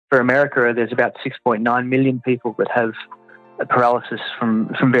for America, there's about 6.9 million people that have paralysis from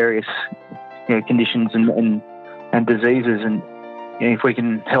various conditions and diseases. And if we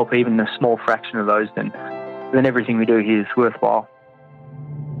can help even a small fraction of those, then everything we do here is worthwhile.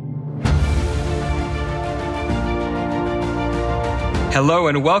 Hello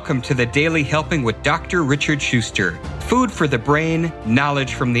and welcome to the Daily Helping with Dr. Richard Schuster. Food for the brain,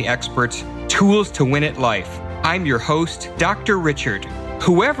 knowledge from the experts, tools to win at life. I'm your host, Dr. Richard.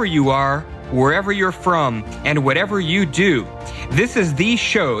 Whoever you are, wherever you're from, and whatever you do, this is the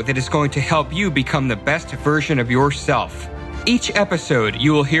show that is going to help you become the best version of yourself. Each episode,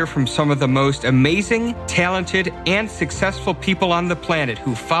 you will hear from some of the most amazing, talented, and successful people on the planet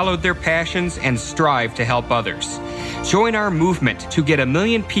who followed their passions and strive to help others. Join our movement to get 1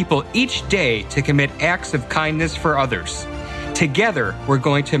 million people each day to commit acts of kindness for others. Together, we're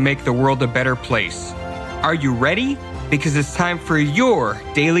going to make the world a better place. Are you ready? Because it's time for your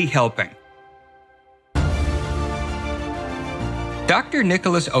Daily Helping. Dr.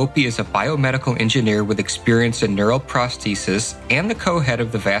 Nicholas Opie is a biomedical engineer with experience in neural prosthesis and the co-head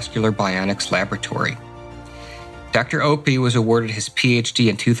of the Vascular Bionics Laboratory. Dr. Opie was awarded his PhD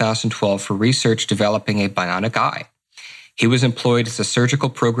in 2012 for research developing a bionic eye. He was employed as a surgical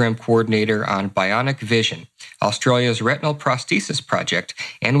program coordinator on Bionic Vision, Australia's retinal prosthesis project,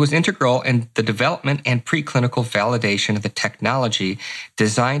 and was integral in the development and preclinical validation of the technology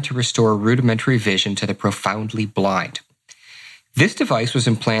designed to restore rudimentary vision to the profoundly blind. This device was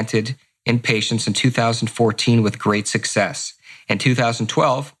implanted in patients in 2014 with great success. In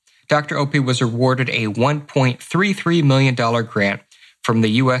 2012, Dr. Opie was awarded a $1.33 million grant from the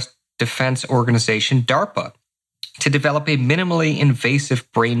U.S. Defense Organization, DARPA, to develop a minimally invasive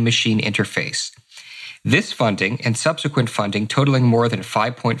brain-machine interface. This funding and subsequent funding, totaling more than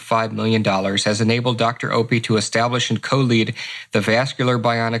 $5.5 million, has enabled Dr. Opie to establish and co-lead the Vascular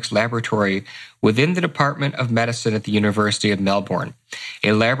Bionics Laboratory within the Department of Medicine at the University of Melbourne,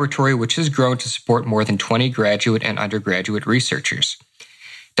 a laboratory which has grown to support more than 20 graduate and undergraduate researchers.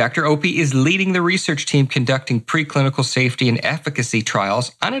 Dr. Opie is leading the research team conducting preclinical safety and efficacy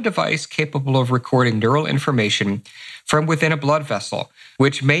trials on a device capable of recording neural information from within a blood vessel,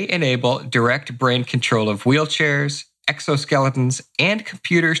 which may enable direct brain control of wheelchairs, exoskeletons, and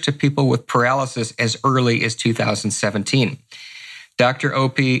computers to people with paralysis as early as 2017. Dr.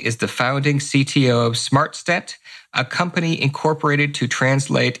 Opie is the founding CTO of SmartStent, a company incorporated to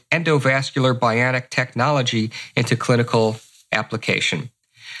translate endovascular bionic technology into clinical application.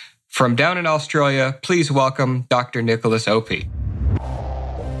 From down in Australia, please welcome Dr. Nicholas Opie.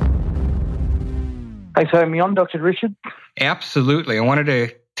 Thanks for having me on, Dr. Richard. Absolutely. I wanted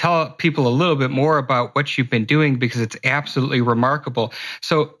to tell people a little bit more about what you've been doing because it's absolutely remarkable.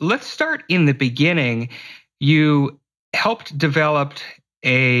 So let's start in the beginning. You helped develop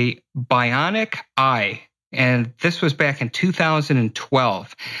a bionic eye, and this was back in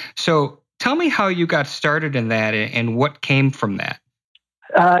 2012. So tell me how you got started in that and what came from that.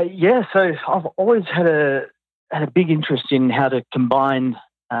 So I've always had a big interest in how to combine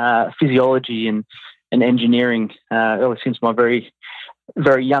physiology and engineering ever since my very,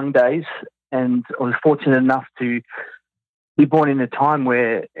 very young days. And I was fortunate enough to be born in a time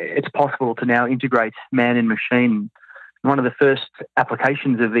where it's possible to now integrate man and machine. One of the first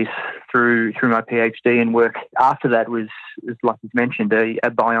applications of this through my PhD and work after that was like you mentioned, a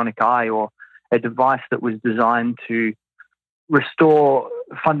bionic eye, or a device that was designed to restore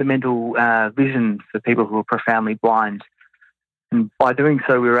fundamental vision for people who are profoundly blind. And by doing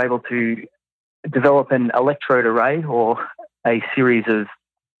so, we were able to develop an electrode array, or a series of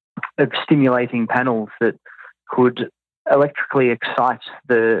stimulating panels that could electrically excite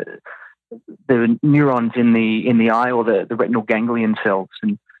the neurons in the eye, or the retinal ganglion cells.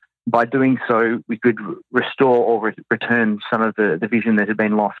 And by doing so, we could restore or return some of the vision that had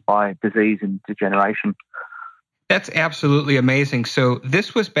been lost by disease and degeneration. That's absolutely amazing. So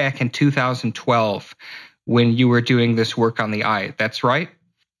this was back in 2012 when you were doing this work on the eye. That's right?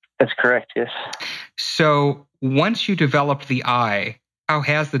 That's correct, yes. So once you developed the eye, how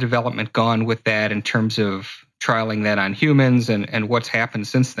has the development gone with that in terms of trialing that on humans and what's happened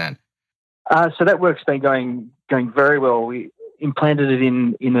since then? So that work's been going very well. We implanted it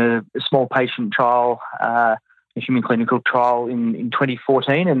in a small patient trial, a human clinical trial in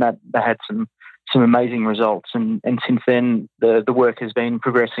 2014, and that had some amazing results. And since then, the work has been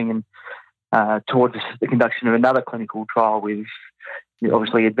progressing and towards the conduction of another clinical trial with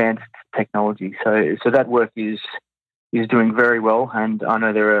obviously advanced technology. So that work is doing very well, and I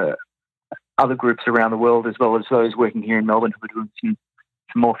know there are other groups around the world, as well as those working here in Melbourne, who are doing some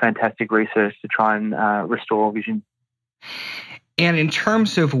more fantastic research to try and restore vision. And in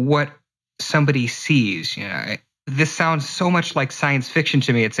terms of what somebody sees, this sounds so much like science fiction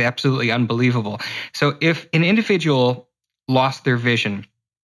to me. It's absolutely unbelievable. So if an individual lost their vision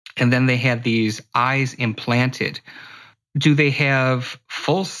and then they had these eyes implanted, do they have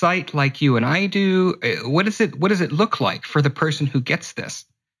full sight like you and I do? What does it look like for the person who gets this?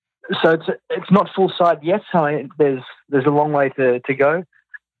 So it's not full sight yet. So there's a long way to go.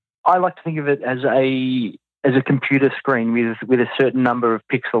 I like to think of it as a computer screen with a certain number of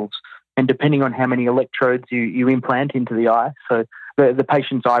pixels, and depending on how many electrodes you implant into the eye, so the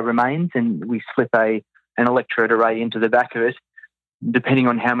patient's eye remains, and we slip an electrode array into the back of it. Depending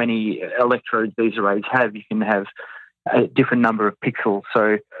on how many electrodes these arrays have, you can have a different number of pixels.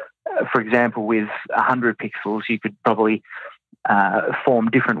 So, for example, with 100 pixels, you could probably form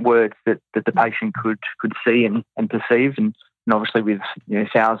different words that the patient could see and perceive, and obviously with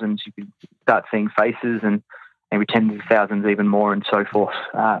thousands, you could start seeing faces, and maybe tens of thousands even more, and so forth.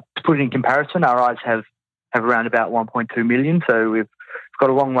 To put it in comparison, our eyes have around about 1.2 million, so we've got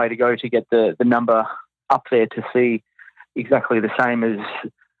a long way to go to get the number up there to see exactly the same as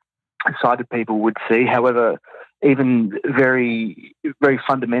sighted people would see. However, even very, very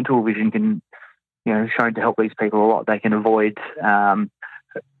fundamental vision can, shown to help these people a lot. They can avoid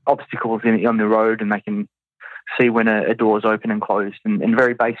obstacles on the road, and they can see when a door is open and closed, and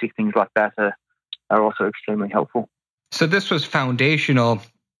very basic things like that are also extremely helpful. So this was foundational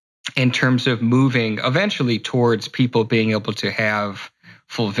in terms of moving eventually towards people being able to have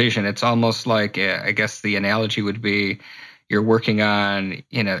full vision. It's almost like, I guess the analogy would be, you're working on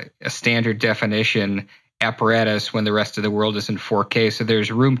a standard definition apparatus when the rest of the world is in 4K. So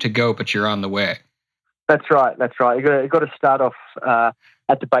there's room to go, but you're on the way. That's right. You've got to start off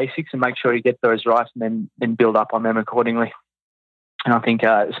at the basics and make sure you get those right, and then build up on them accordingly. And I think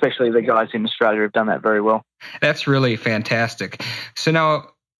especially the guys in Australia have done that very well. That's really fantastic. So now,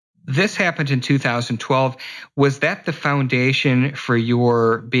 this happened in 2012. Was that the foundation for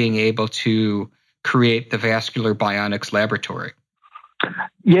your being able to create the Vascular Bionics Laboratory?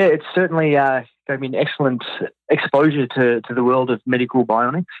 Yeah, it's certainly gave me an excellent exposure to the world of medical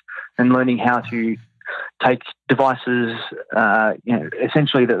bionics and learning how to take devices,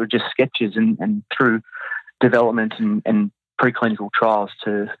 essentially that were just sketches, and through development and preclinical trials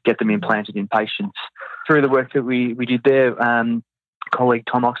to get them implanted in patients. Through the work that we did there, colleague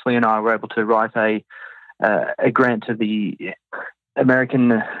Tom Oxley and I were able to write a grant to the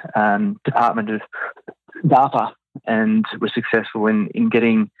American Department of DARPA, and were successful in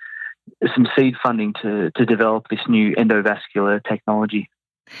getting some seed funding to develop this new endovascular technology.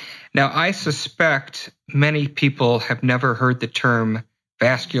 Now, I suspect many people have never heard the term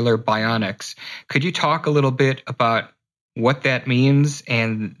vascular bionics. Could you talk a little bit about what that means,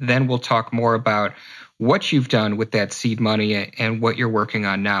 and then we'll talk more about what you've done with that seed money and what you're working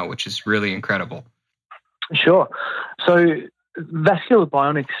on now, which is really incredible. Sure. So vascular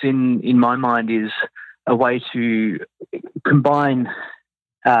bionics, in my mind, is a way to combine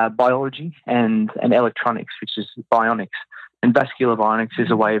biology and electronics, which is bionics. And vascular bionics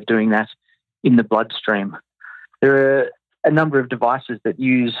is a way of doing that in the bloodstream. There are a number of devices that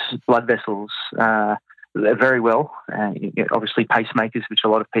use blood vessels very well. Obviously pacemakers, which a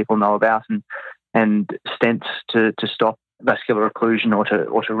lot of people know about, and stents to stop vascular occlusion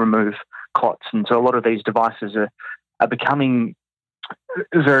or to remove clots. And so a lot of these devices are becoming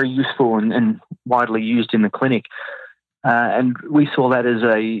very useful and widely used in the clinic. And we saw that as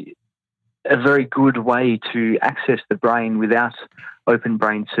a very good way to access the brain without open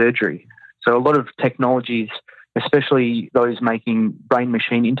brain surgery. So a lot of technologies, especially those making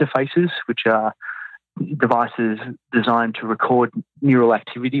brain-machine interfaces, which are devices designed to record neural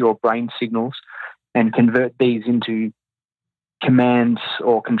activity or brain signals and convert these into commands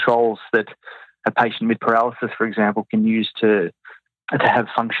or controls that a patient with paralysis, for example, can use to have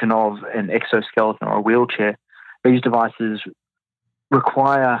function of an exoskeleton or a wheelchair. These devices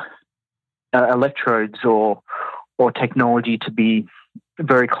require electrodes or technology to be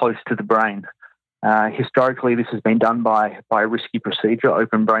very close to the brain. Historically, this has been done by a risky procedure,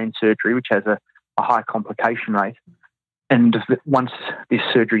 open brain surgery, which has a high complication rate. And once this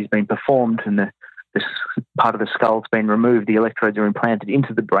surgery has been performed and this part of the skull has been removed, the electrodes are implanted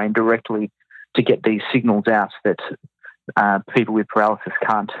into the brain directly to get these signals out that people with paralysis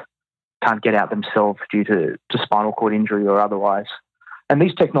can't get out themselves due to spinal cord injury or otherwise. And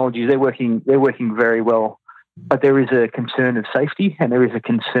these technologies, they're working very well, but there is a concern of safety, and there is a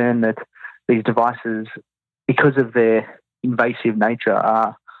concern that these devices, because of their invasive nature,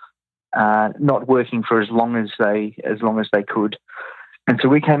 are not working for as long as they could. And so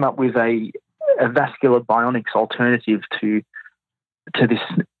we came up with a vascular bionics alternative to to this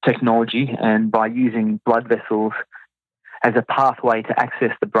technology, and by using blood vessels as a pathway to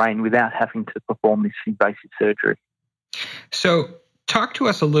access the brain without having to perform this invasive surgery. So talk to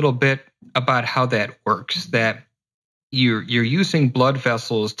us a little bit about how that works, that you're using blood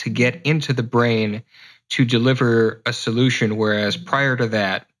vessels to get into the brain to deliver a solution, whereas prior to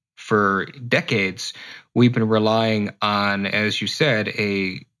that, for decades, we've been relying on, as you said,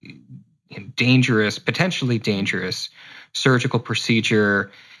 a dangerous, potentially dangerous surgical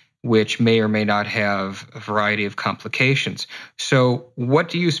procedure, which may or may not have a variety of complications. So what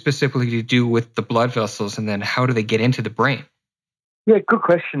do you specifically do with the blood vessels, and then how do they get into the brain? Yeah, good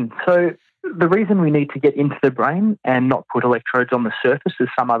question. So the reason we need to get into the brain and not put electrodes on the surface, as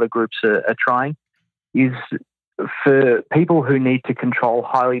some other groups are trying, is for people who need to control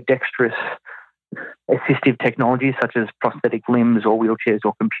highly dexterous assistive technologies such as prosthetic limbs or wheelchairs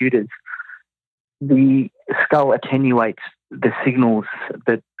or computers. The skull attenuates the signals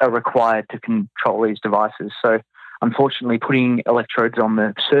that are required to control these devices. So unfortunately, putting electrodes on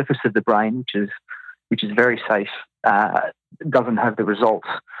the surface of the brain, which is very safe, doesn't have the results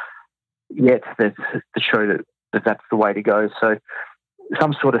yet that to show that that's the way to go. So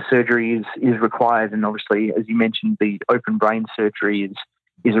some sort of surgery is required, and obviously, as you mentioned, the open brain surgery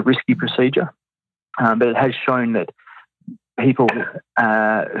is a risky procedure, but it has shown that people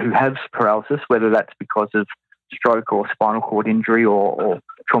who have paralysis, whether that's because of stroke or spinal cord injury or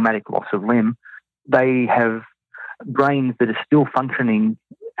traumatic loss of limb, they have brains that are still functioning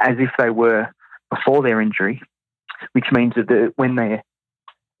as if they were before their injury, which means that when they're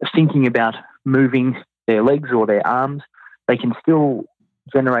thinking about moving their legs or their arms, they can still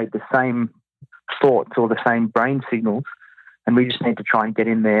generate the same thoughts or the same brain signals, and we just need to try and get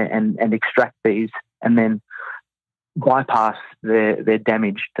in there and extract these and then bypass their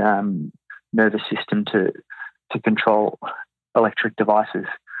damaged nervous system to control electric devices.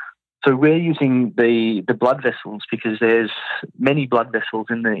 So we're using the blood vessels because there's many blood vessels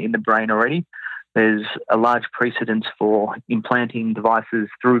in the brain already. There's a large precedence for implanting devices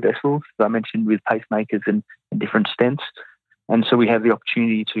through vessels, as I mentioned, with pacemakers and different stents. And so we have the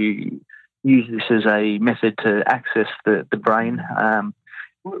opportunity to use this as a method to access the brain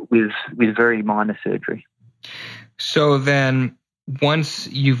with very minor surgery. So then once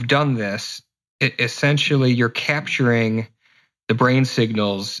you've done this, essentially you're capturing the brain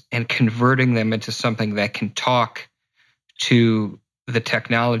signals and converting them into something that can talk to the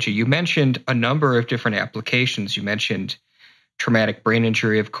technology. You mentioned a number of different applications. You mentioned traumatic brain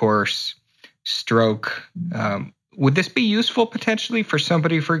injury, of course, stroke. Would this be useful potentially for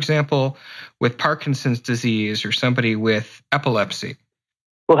somebody, for example, with Parkinson's disease or somebody with epilepsy?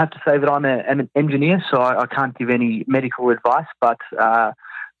 We'll have to say that I'm an engineer, so I can't give any medical advice, but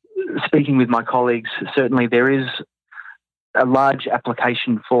speaking with my colleagues, certainly there is a large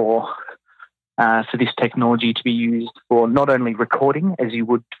application for this technology to be used for not only recording, as you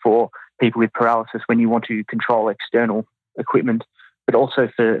would for people with paralysis when you want to control external equipment, but also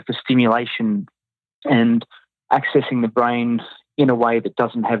for stimulation. And accessing the brain in a way that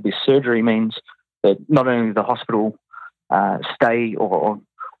doesn't have this surgery means that not only the hospital stay or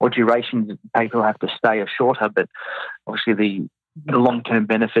duration people have to stay are shorter, but obviously the long-term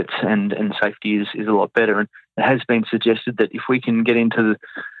benefits and safety is a lot better. And it has been suggested that if we can get into the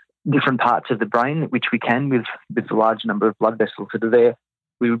different parts of the brain, which we can with the large number of blood vessels that are there,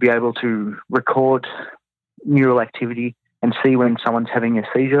 we would be able to record neural activity and see when someone's having a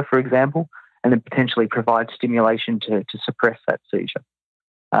seizure, for example, and then potentially provide stimulation to suppress that seizure.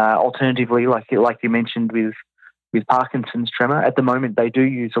 Alternatively, like you mentioned with Parkinson's tremor, at the moment they do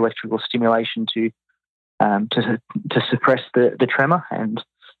use electrical stimulation to suppress the tremor, and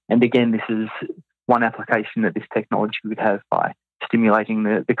again, this is one application that this technology would have by stimulating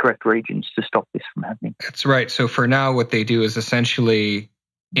the correct regions to stop this from happening. That's right. So for now, what they do is essentially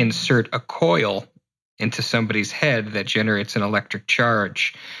insert a coil into somebody's head that generates an electric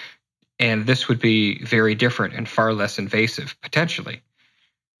charge. And this would be very different and far less invasive, potentially.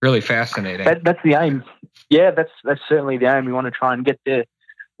 Really fascinating. That's the aim. Yeah, that's certainly the aim. We want to try and get there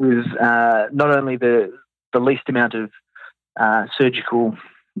with not only the least amount of surgical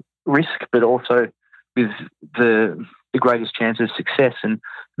risk, but also with the greatest chance of success. And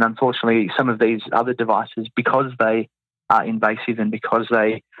unfortunately, some of these other devices, because they are invasive and because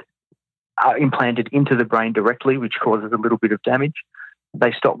they are implanted into the brain directly, which causes a little bit of damage,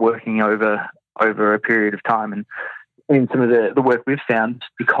 they stop working over a period of time. And in some of the work we've found,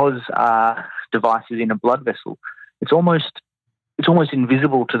 because our device is in a blood vessel, it's almost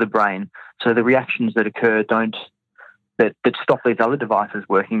invisible to the brain. So the reactions that occur that stop these other devices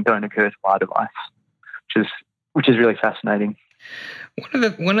working don't occur to our device, which is really fascinating.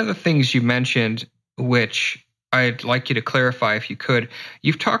 One of the things you mentioned, which I'd like you to clarify if you could,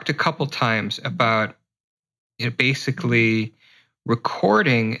 you've talked a couple times about basically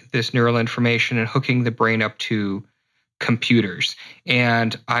recording this neural information and hooking the brain up to computers.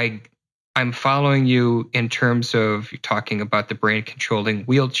 And I'm following you in terms of you're talking about the brain controlling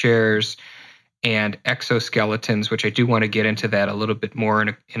wheelchairs and exoskeletons, which I do want to get into that a little bit more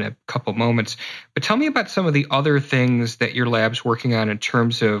in a couple moments. But tell me about some of the other things that your lab's working on in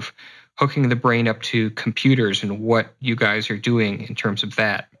terms of hooking the brain up to computers and what you guys are doing in terms of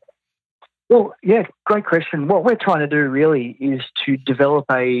that. Well, yeah, great question. What we're trying to do really is to develop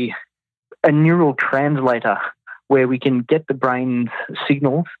a neural translator where we can get the brain's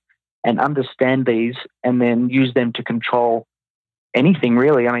signals and understand these and then use them to control anything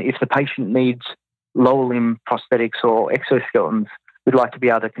really. I mean, if the patient needs lower limb prosthetics or exoskeletons, we'd like to be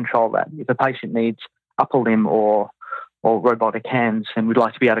able to control that. If a patient needs upper limb or robotic hands, then we'd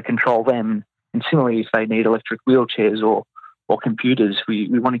like to be able to control them. And similarly, if they need electric wheelchairs or computers, we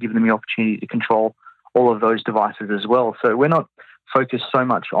want to give them the opportunity to control all of those devices as well. So we're not focused so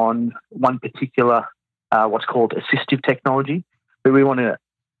much on one particular what's called assistive technology, but we want to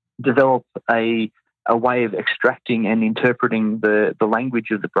develop a way of extracting and interpreting the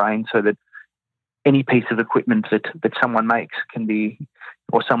language of the brain so that any piece of equipment that someone makes can be,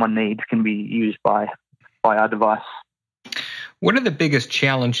 or someone needs, can be used by our device. What are the biggest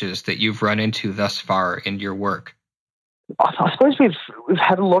challenges that you've run into thus far in your work? I suppose we've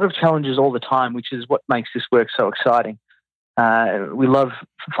had a lot of challenges all the time, which is what makes this work so exciting. We love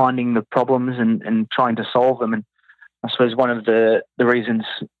finding the problems and trying to solve them. And I suppose one of the reasons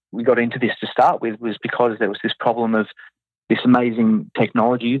we got into this to start with was because there was this problem of this amazing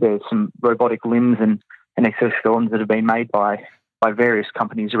technology. There's some robotic limbs and exoskeletons that have been made by various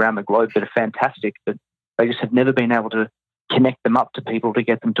companies around the globe that are fantastic, but they just have never been able to connect them up to people to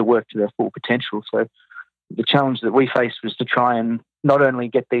get them to work to their full potential. So the challenge that we faced was to try and not only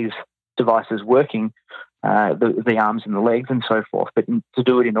get these devices working, the arms and the legs and so forth, but to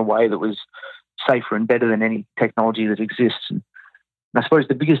do it in a way that was safer and better than any technology that exists. And I suppose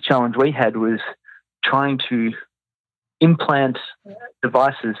the biggest challenge we had was trying to implant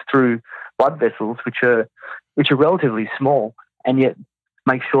devices through blood vessels, which are relatively small, and yet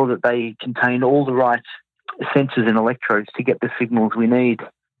make sure that they contain all the right sensors and electrodes to get the signals we need,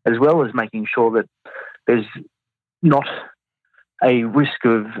 as well as making sure that there's not a risk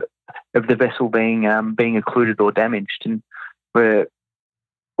of the vessel being occluded or damaged. And we're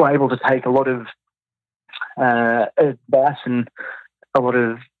able to take a lot of advice and a lot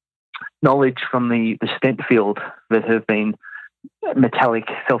of knowledge from the stent field that have been metallic,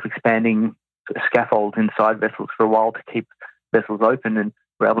 self-expanding scaffolds inside vessels for a while to keep vessels open, and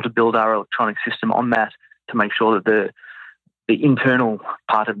we're able to build our electronic system on that to make sure that the internal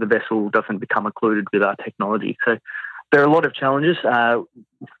part of the vessel doesn't become occluded with our technology. So there are a lot of challenges.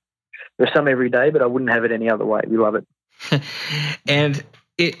 There's some every day, but I wouldn't have it any other way. We love it. And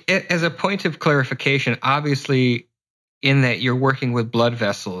as a point of clarification, obviously, in that you're working with blood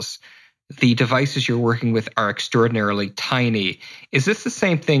vessels, the devices you're working with are extraordinarily tiny. Is this the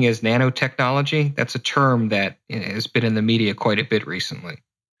same thing as nanotechnology? That's a term that has been in the media quite a bit recently.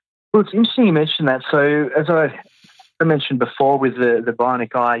 Well, it's interesting you mentioned that. So as I mentioned before, with the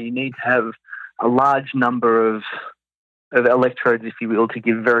bionic eye, you need to have a large number of electrodes, if you will, to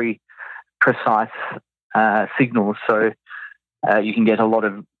give very precise signals. So you can get a lot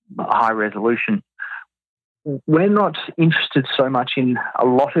of high resolution. We're not interested so much in a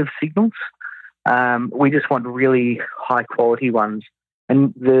lot of signals. We just want really high quality ones.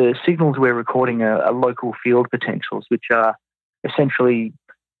 And the signals we're recording are local field potentials, which are essentially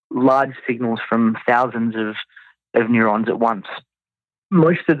large signals from thousands of neurons at once.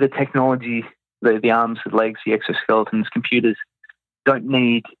 Most of the technology, the arms, the legs, the exoskeletons, computers, don't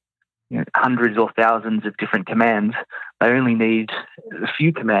need hundreds or thousands of different commands. They only need a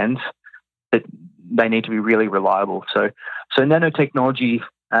few commands, but they need to be really reliable. So nanotechnology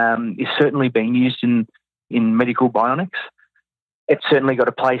is certainly being used in medical bionics. It's certainly got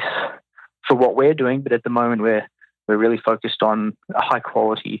a place for what we're doing, but at the moment we're really focused on high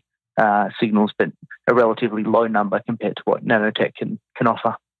quality signals, but a relatively low number compared to what nanotech can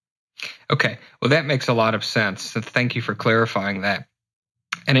offer. Okay, well that makes a lot of sense. So thank you for clarifying that.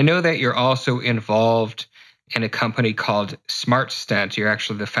 And I know that you're also involved in a company called Smart Stent. You're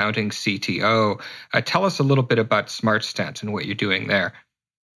actually the founding CTO. Tell us a little bit about Smart Stent and what you're doing there.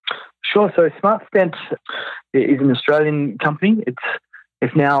 Sure. So Smart Stent is an Australian company.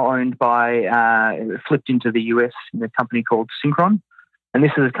 It's now owned by, flipped into the US in a company called Synchron. And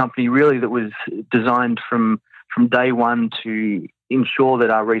this is a company really that was designed from from day one to ensure that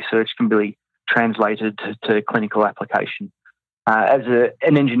our research can be translated to clinical application. As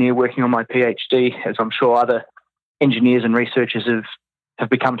an engineer working on my PhD, as I'm sure other engineers and researchers have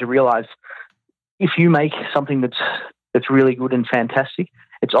become to realise, if you make something that's really good and fantastic,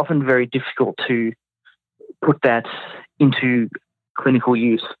 it's often very difficult to put that into clinical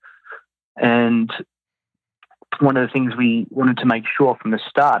use. And one of the things we wanted to make sure from the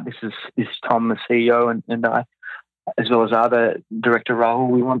start, this is Tom, the CEO, and I, as well as our other director, Rahul,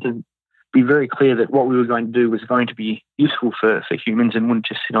 we wanted to be very clear that what we were going to do was going to be useful for humans and wouldn't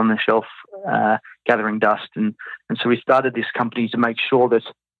just sit on the shelf gathering dust. And so we started this company to make sure that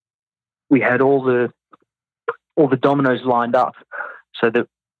we had all the dominoes lined up so that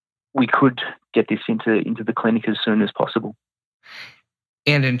we could get this into the clinic as soon as possible.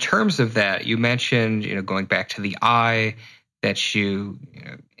 And in terms of that, you mentioned, going back to the eye, that you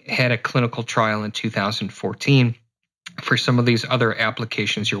had a clinical trial in 2014. For some of these other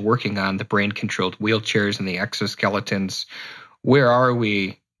applications you're working on, the brain-controlled wheelchairs and the exoskeletons, where are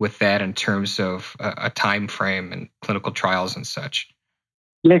we with that in terms of a time frame and clinical trials and such?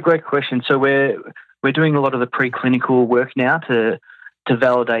 Yeah, great question. So we're doing a lot of the preclinical work now to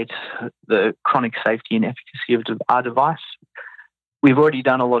validate the chronic safety and efficacy of our device. We've already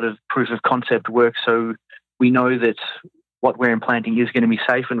done a lot of proof of concept work, so we know that what we're implanting is going to be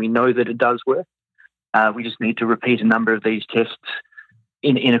safe, and we know that it does work. We just need to repeat a number of these tests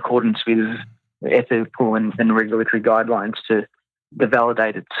in accordance with ethical and regulatory guidelines to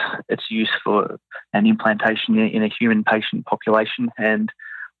validate its use for an implantation in a human patient population. And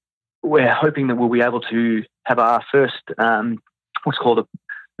we're hoping that we'll be able to have our first what's called a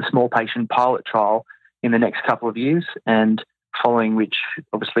small patient pilot trial in the next couple of years, and following which,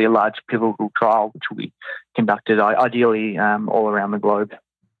 obviously, a large pivotal trial which will be conducted ideally all around the globe.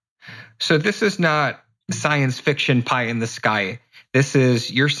 So this is not science fiction pie in the sky. This is,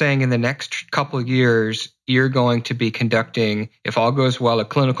 you're saying in the next couple of years, you're going to be conducting, if all goes well, a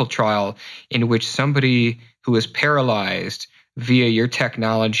clinical trial in which somebody who is paralyzed via your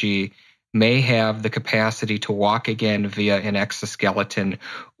technology may have the capacity to walk again via an exoskeleton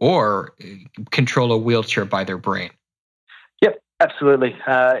or control a wheelchair by their brain. Yep, absolutely.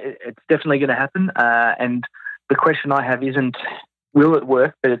 It's definitely going to happen. And the question I have isn't, will it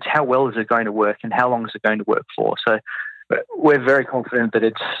work, but it's how well is it going to work and how long is it going to work for? So we're very confident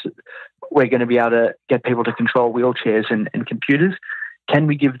that we're going to be able to get people to control wheelchairs and computers. Can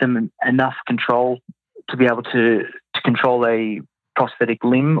we give them enough control to be able to control a prosthetic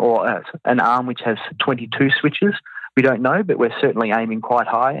limb or an arm which has 22 switches? We don't know, but we're certainly aiming quite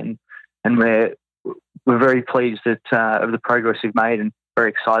high, and we're very pleased of the progress we've made, and very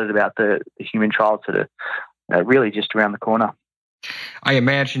excited about the human trials that are really just around the corner. I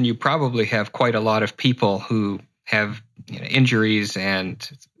imagine you probably have quite a lot of people who have injuries and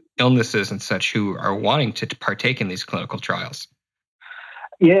illnesses and such who are wanting to partake in these clinical trials.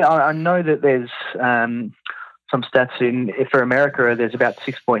 Yeah, I know that there's some stats for America. There's about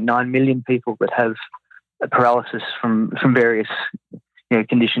 6.9 million people that have paralysis from various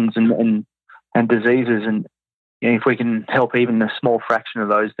conditions and diseases, and if we can help even a small fraction of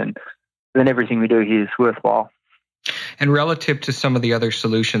those, then everything we do here is worthwhile. And relative to some of the other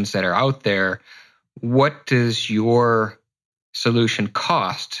solutions that are out there, what does your solution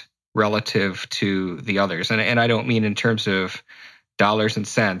cost relative to the others? And I don't mean in terms of dollars and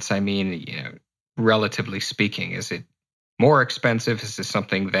cents. I mean, relatively speaking, is it more expensive? Is this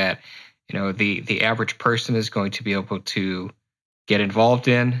something that, the average person is going to be able to get involved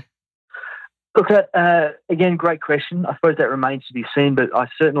in? Look, again, great question. I suppose that remains to be seen, but I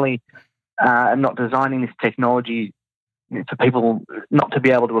certainly am not designing this technology for people not to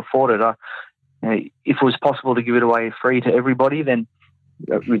be able to afford it. If it was possible to give it away free to everybody, then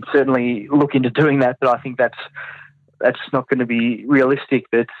we'd certainly look into doing that. But I think that's not going to be realistic.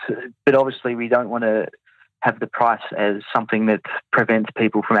 But obviously, we don't want to have the price as something that prevents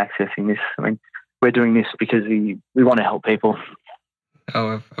people from accessing this. I mean, we're doing this because we want to help people.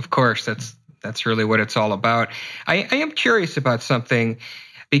 Oh, of course, that's really what it's all about. I am curious about something,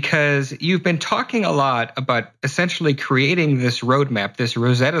 because you've been talking a lot about essentially creating this roadmap, this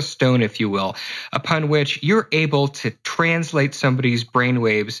Rosetta Stone, if you will, upon which you're able to translate somebody's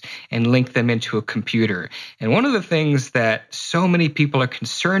brainwaves and link them into a computer. And one of the things that so many people are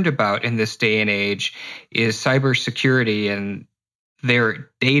concerned about in this day and age is cybersecurity and their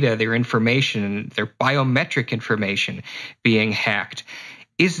data, their information, their biometric information being hacked.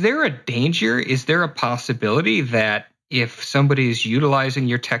 Is there a danger? Is there a possibility that if somebody is utilizing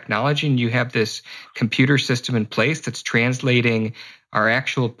your technology and you have this computer system in place that's translating our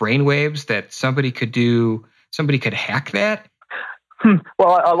actual brainwaves, that somebody could do somebody could hack that?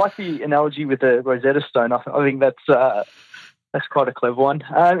 Well, I like the analogy with the Rosetta Stone. I think that's quite a clever one.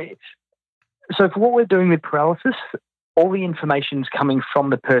 So for what we're doing with paralysis, all the information's coming from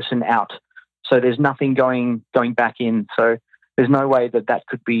the person out. So there's nothing going back in. So there's no way that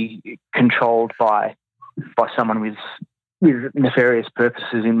could be controlled by someone with nefarious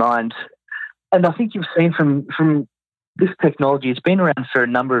purposes in mind. And I think you've seen from this technology, it's been around for a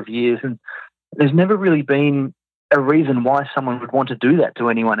number of years, and there's never really been a reason why someone would want to do that to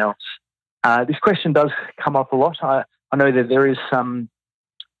anyone else. This question does come up a lot. I know that there is some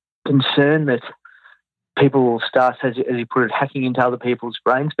concern that people will start, as you put it, hacking into other people's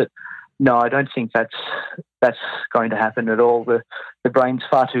brains, but no, I don't think that's going to happen at all. The brain's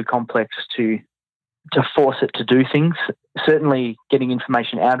far too complex to force it to do things. Certainly getting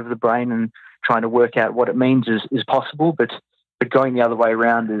information out of the brain and trying to work out what it means is possible, but going the other way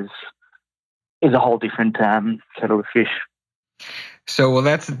around is a whole different kettle of fish. So, well,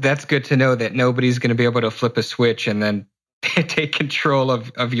 that's good to know that nobody's going to be able to flip a switch and then take control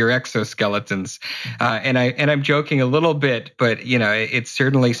of your exoskeletons. And I'm joking a little bit, but it's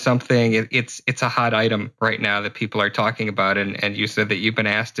certainly something. It's a hot item right now that people are talking about, and you said that you've been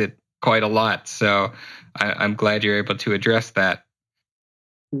asked it quite a lot. So I'm glad you're able to address that.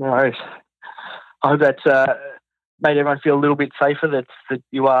 No, I hope that's made everyone feel a little bit safer, that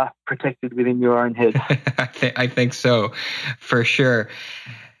you are protected within your own head. I think so, for sure.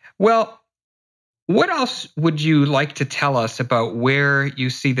 Well, what else would you like to tell us about where you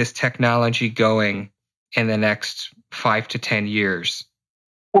see this technology going in the next 5 to 10 years?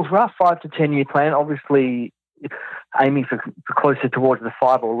 Well, for our 5 to 10 year plan, obviously aiming for closer towards the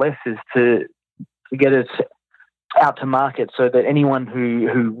 5 or less is to get it out to market so that anyone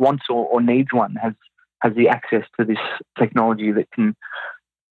who wants or needs one has the access to this technology that can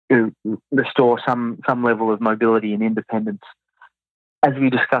restore some level of mobility and independence. As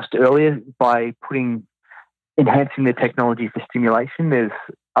we discussed earlier, by enhancing the technology for stimulation, there's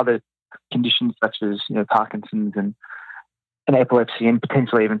other conditions such as Parkinson's and epilepsy, and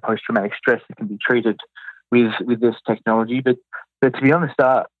potentially even post-traumatic stress that can be treated with this technology. But to be honest,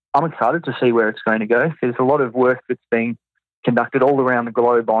 I'm excited to see where it's going to go. There's a lot of work that's being conducted all around the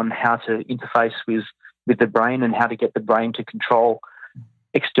globe on how to interface with the brain and how to get the brain to control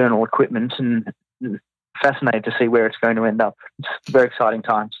external equipment, and fascinated to see where it's going to end up. It's very exciting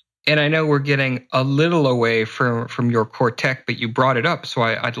times. And I know we're getting a little away from your core tech, but you brought it up, so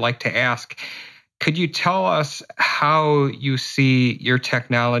I'd like to ask, could you tell us how you see your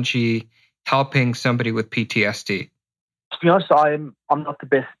technology helping somebody with PTSD? To be honest, I'm not the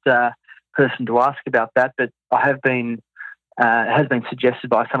best person to ask about that, but I have been. It has been suggested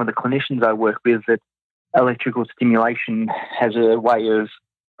by some of the clinicians I work with that electrical stimulation has a way of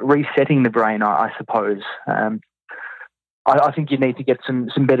resetting the brain, I suppose. I think you need to get some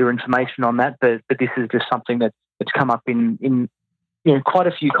better information on that, but this is just something that's come up in quite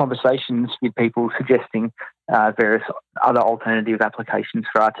a few conversations with people suggesting various other alternative applications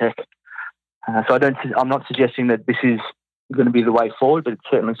for our tech. So I'm not suggesting that this is going to be the way forward, but it's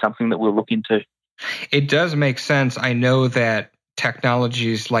certainly something that we'll look into. It does make sense. I know that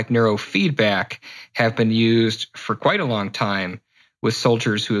technologies like neurofeedback have been used for quite a long time with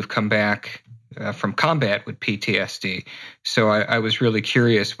soldiers who have come back from combat with PTSD. So I was really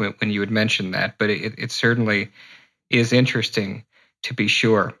curious when you had mentioned that, but it certainly is interesting to be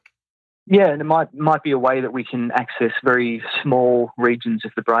sure. Yeah, and it might be a way that we can access very small regions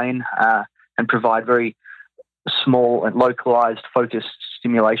of the brain and provide very small and localized focused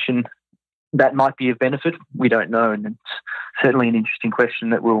stimulation. That might be of benefit. We don't know, and it's certainly an interesting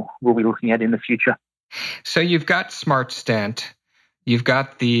question that we'll be looking at in the future. So you've got Smart Stent, you've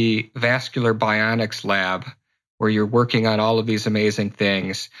got the Vascular Bionics Lab, where you're working on all of these amazing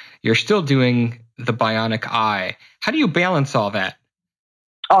things. You're still doing the bionic eye. How do you balance all that?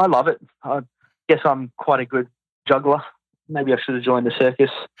 Oh, I love it. I guess I'm quite a good juggler. Maybe I should have joined the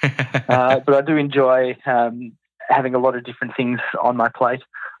circus. But I do enjoy having a lot of different things on my plate,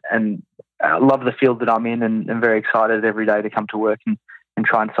 and I love the field that I'm in, and I'm very excited every day to come to work and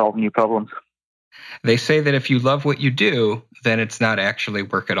try and solve new problems. They say that if you love what you do, then it's not actually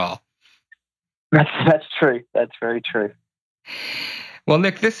work at all. That's true. That's very true. Well,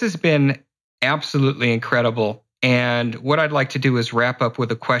 Nick, this has been absolutely incredible. And what I'd like to do is wrap up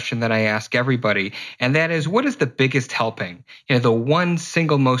with a question that I ask everybody, and that is, what is the biggest helping? The one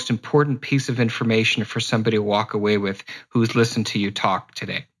single most important piece of information for somebody to walk away with who's listened to you talk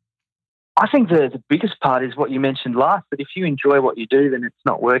today? I think the biggest part is what you mentioned last, that if you enjoy what you do, then it's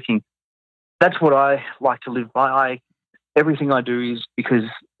not working. That's what I like to live by. everything I do is because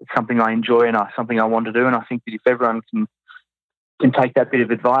it's something I enjoy and something I want to do. And I think that if everyone can take that bit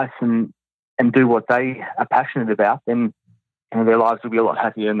of advice and do what they are passionate about, then their lives will be a lot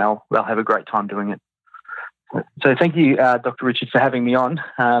happier and they'll have a great time doing it. So thank you, Dr. Richard, for having me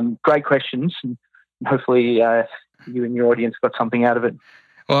on. Great questions. And hopefully you and your audience got something out of it.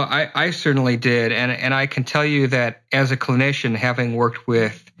 Well, I certainly did. And I can tell you that as a clinician, having worked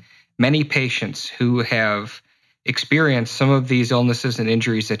with many patients who have experienced some of these illnesses and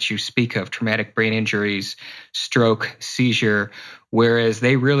injuries that you speak of, traumatic brain injuries, stroke, seizure, whereas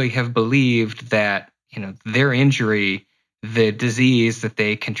they really have believed that, their injury, the disease that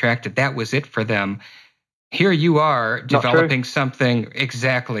they contracted, that was it for them. Here you are developing something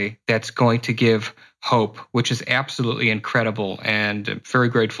exactly that's going to give hope, which is absolutely incredible, and I'm very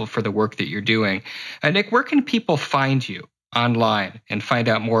grateful for the work that you're doing. Nick, where can people find you online and find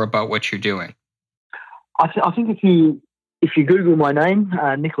out more about what you're doing? I think if you Google my name,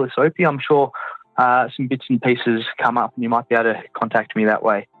 Nicholas Opie, I'm sure some bits and pieces come up, and you might be able to contact me that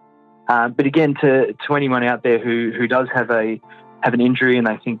way. But again, to anyone out there who does have an injury and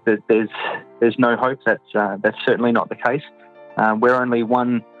they think that there's no hope, that's certainly not the case. We're only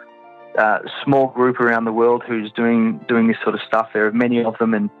one small group around the world who's doing this sort of stuff. There are many of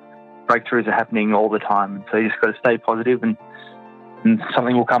them, and breakthroughs are happening all the time. So you just got to stay positive, and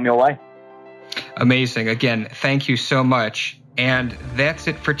something will come your way. Amazing. Again, thank you so much. And that's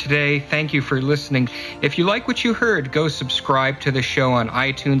it for today. Thank you for listening. If you like what you heard, go subscribe to the show on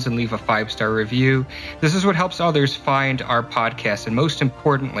iTunes and leave a 5-star review. This is what helps others find our podcast. And most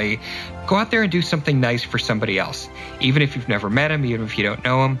importantly, go out there and do something nice for somebody else. Even if you've never met them, even if you don't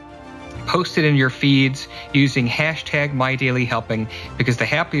know them, post it in your feeds using #MyDailyHelping, because the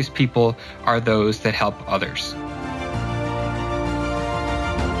happiest people are those that help others.